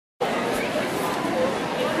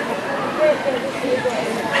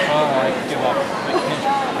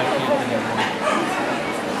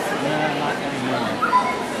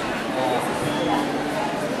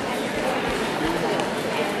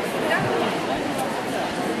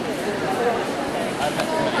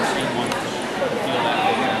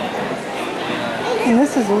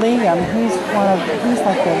is Liam. He's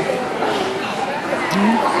like the,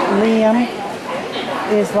 Liam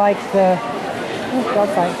is like the, dog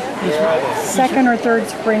fight. Second or third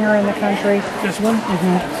springer in the country. This one?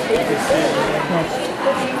 Yes.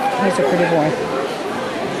 He's a pretty boy.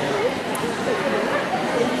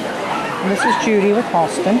 And this is Judy with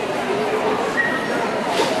Halston.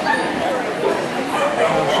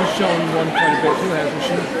 She's shown one quite a bit too, hasn't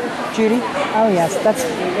she? Judy? Oh yes, that's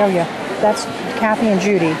Kathy and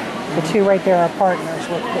Judy. The two right there are partners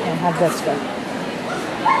and have Vista.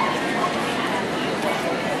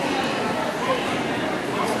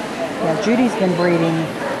 Yeah, Judy's been breeding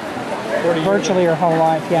virtually her whole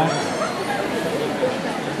life, yeah.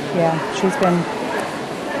 Yeah, she's been,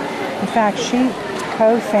 in fact, she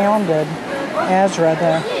co-founded Ezra,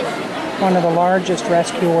 one of the largest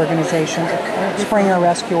rescue organizations, Springer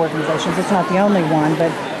rescue organizations. It's not the only one,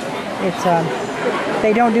 but it's,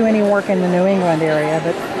 they don't do any work in the New England area,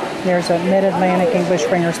 but there's a Mid-Atlantic English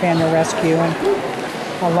Springer Spaniel Rescue and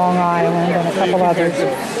a Long Island and a couple others.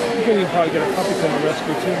 You can probably get a puppy from the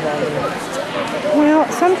rescue too, probably. Well,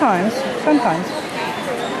 sometimes.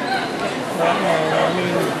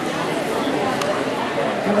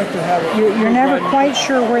 I like to have it. You're never quite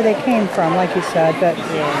sure where they came from, like you said, but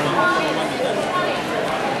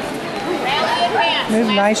move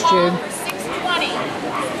nice, Jude.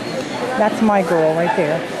 That's my girl right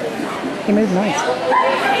there. He moved nice.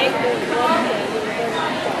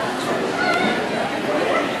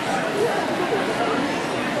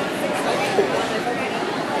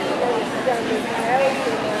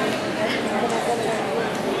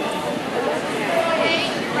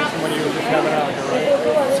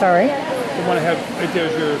 Sorry? The one I have right there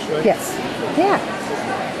is yours, right? Yes. Yeah.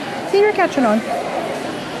 See, you're catching on.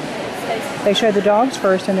 They show the dogs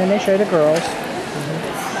first, and then they show the girls.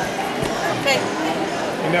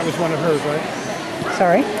 And that was one of hers, right?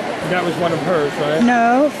 Sorry? And that was one of hers, right?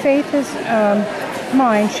 No, Faith is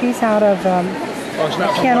mine. She's out of it's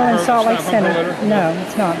not kennel in Salt Lake Center. No,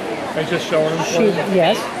 it's not. They just showing them for you?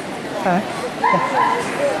 Yes.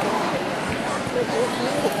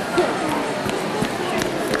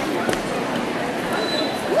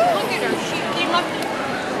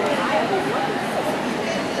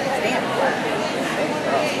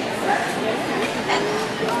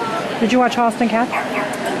 Did you watch Halston Cat?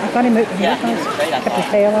 I thought he moved. Yeah, He kept his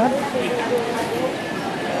tail up.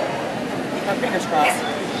 Keep our fingers crossed.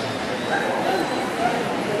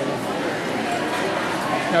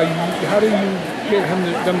 Now, how do you get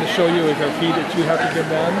them to show you? Is there a feed that you have to give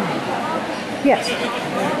them? Yes.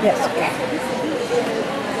 Yes.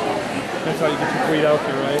 That's how you get your breed out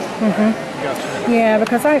there, right? Mm-hmm. Gotcha. Yeah,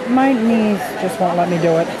 because my knees just won't let me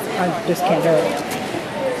do it. I just can't do it.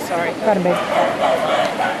 Sorry. Got him, babe.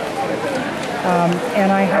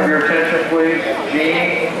 And I have your attention, please.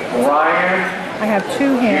 Jean, Ryan. I have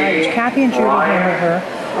two hands. Kathy and Judy handle her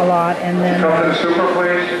a lot, and then Come to the super,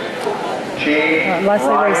 please. Jean, Leslie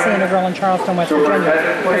Ryan. Racine, a girl in Charleston, West Virginia,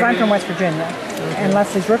 because I'm from West Virginia. And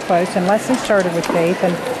Leslie's real close, and Leslie started with Faith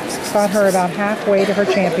and got her about halfway to her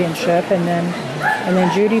championship, and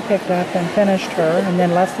then Judy picked up and finished her, and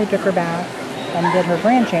then Leslie took her back and did her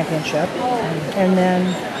grand championship, and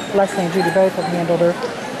then Leslie and Judy both have handled her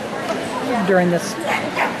during this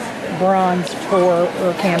bronze tour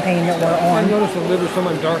or campaign that we're on. I noticed the liver's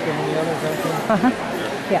somewhat darker than the others.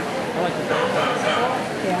 Yeah. I like the dark.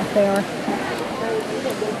 Yeah, they are.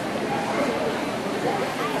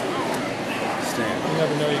 You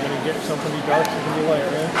never know, you're going to get something be dark, something be light,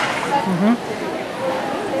 right? Mm-hmm.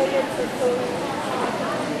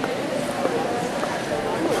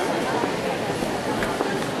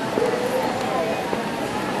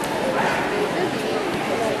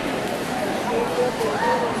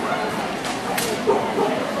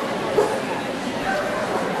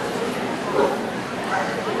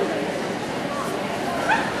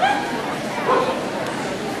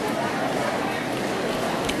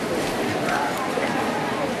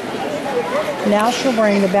 Now she'll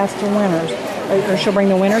bring the best of winners. Or she'll bring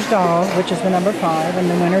the winner's dog, which is the number 5, and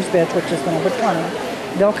the winner's bitch, which is the number 20.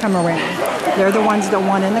 They'll come around. They're the ones that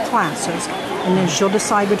won in the classes. And then she'll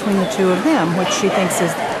decide between the two of them, which she thinks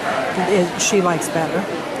is she likes better.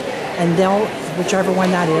 And they'll, whichever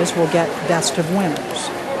one that is, will get best of winners.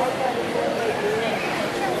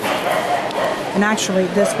 And actually,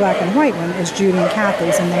 this black and white one is Judy and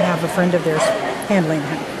Kathy's, and they have a friend of theirs handling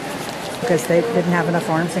him. Because they didn't have enough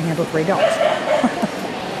arms to handle 3 dogs.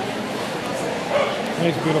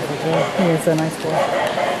 He's beautiful too. He is a nice boy. I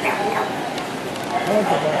like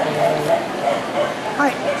the black and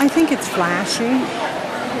white. I think it's flashy.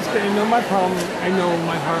 You know, my problem, I know in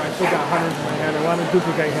my heart, I still got hunters in my head. I want to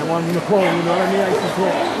duplicate him. I want Nicole, you know what I mean? I just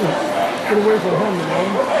get away from him, you know?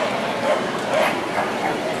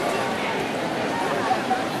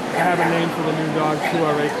 I have a name for the new dog too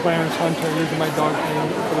already. Clarence Hunter, using my dog's name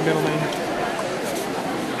for the middle name.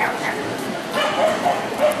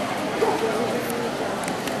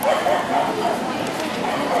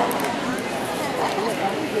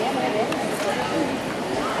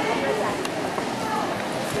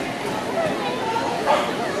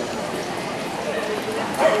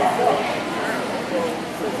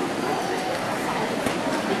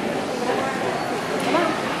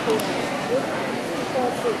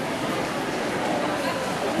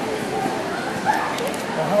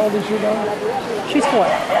 How old is your dog? She's 4.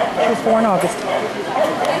 She was 4 in August.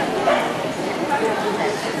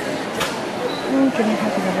 Oh, Jimmy,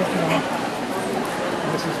 happy birthday.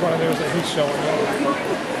 This is one of those that he's showing me.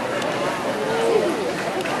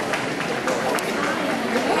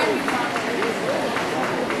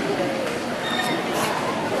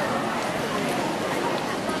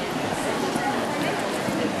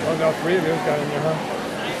 Oh, no, 3 of you got in there, huh?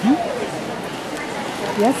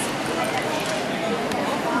 Yes?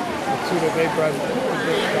 The 2 that they bred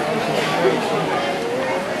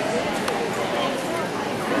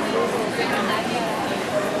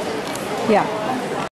Yeah.